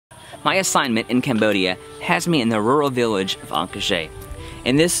My assignment in Cambodia has me in the rural village of Angkajay.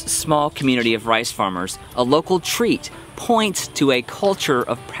 In this small community of rice farmers, a local treat points to a culture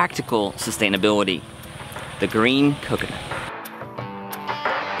of practical sustainability: the green coconut.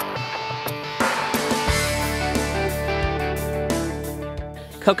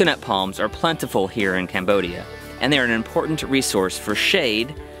 Coconut palms are plentiful here in Cambodia, and they're an important resource for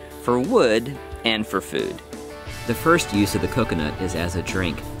shade, for wood, and for food. The first use of the coconut is as a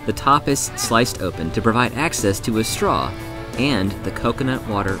drink. The top is sliced open to provide access to a straw and the coconut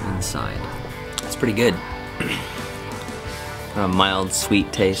water inside. That's pretty good. A mild,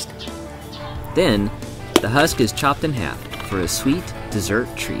 sweet taste. Then, the husk is chopped in half for a sweet dessert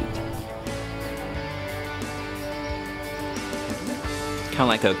treat. Kind of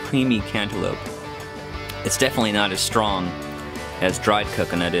like a creamy cantaloupe. It's definitely not as strong as dried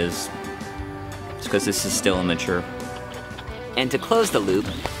coconut is. It's because this is still immature. And to close the loop,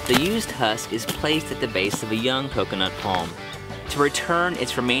 the used husk is placed at the base of a young coconut palm to return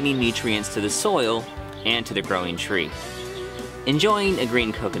its remaining nutrients to the soil and to the growing tree. Enjoying a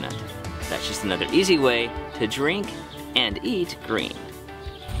green coconut. That's just another easy way to drink and eat green.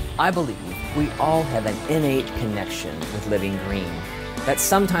 I believe we all have an innate connection with living green that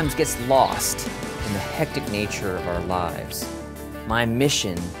sometimes gets lost in the hectic nature of our lives. My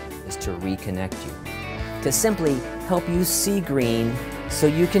mission is to reconnect you, to simply help you see green so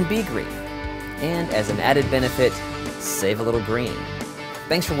you can be green, and as an added benefit, save a little green.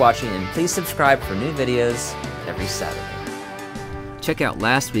 Thanks for watching, and please subscribe for new videos every Saturday. Check out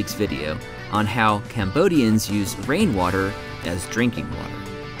last week's video on how Cambodians use rainwater as drinking water.